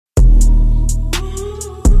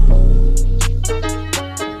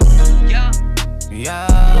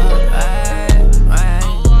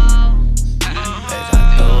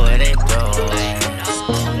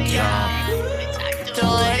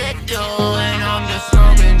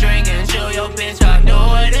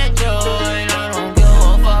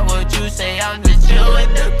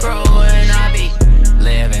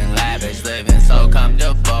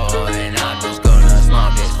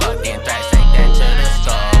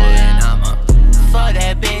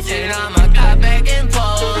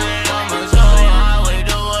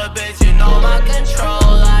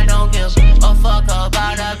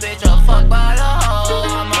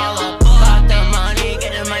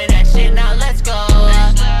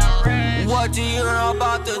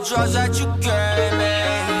drugs that you gave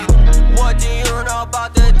me. What do you know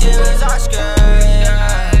about the demons I scared?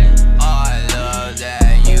 Yeah. I love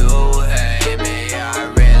that you hate me. I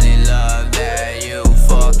really love that you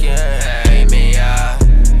fucking hate me. Yeah.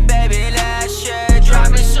 Baby, that shit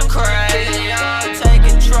drive me so crazy. I'm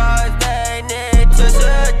taking drugs, they need to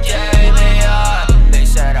sedate me. Yeah. They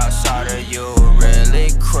said outside of you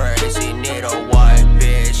really crazy. Need a white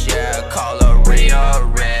bitch, yeah. Call her Rhea,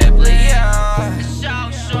 Ripley, yeah.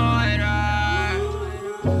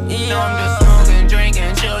 Yeah. I'm just smoking,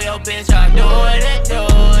 drinking, chill, yo bitch, I do what I do.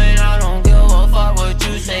 And I don't give a fuck what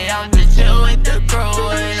you say, I'm just chill with the crew.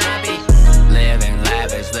 And I be living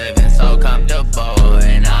lavish, living so comfortable.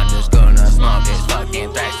 And I'm just gonna smoke this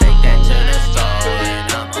fucking thrash, take that to the store.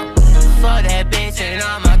 And I'ma fuck that bitch and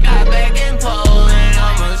I'ma got back and pull. And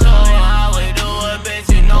I'ma show you how we do it,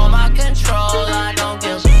 bitch, you know my control. I don't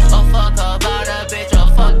give a fuck about a bitch or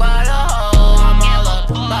fuck about a hoe. I'm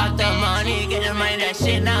all about the money, getting money, that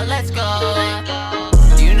shit, now let's go.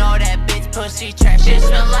 You know that bitch pussy trash, shit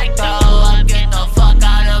smell like dog.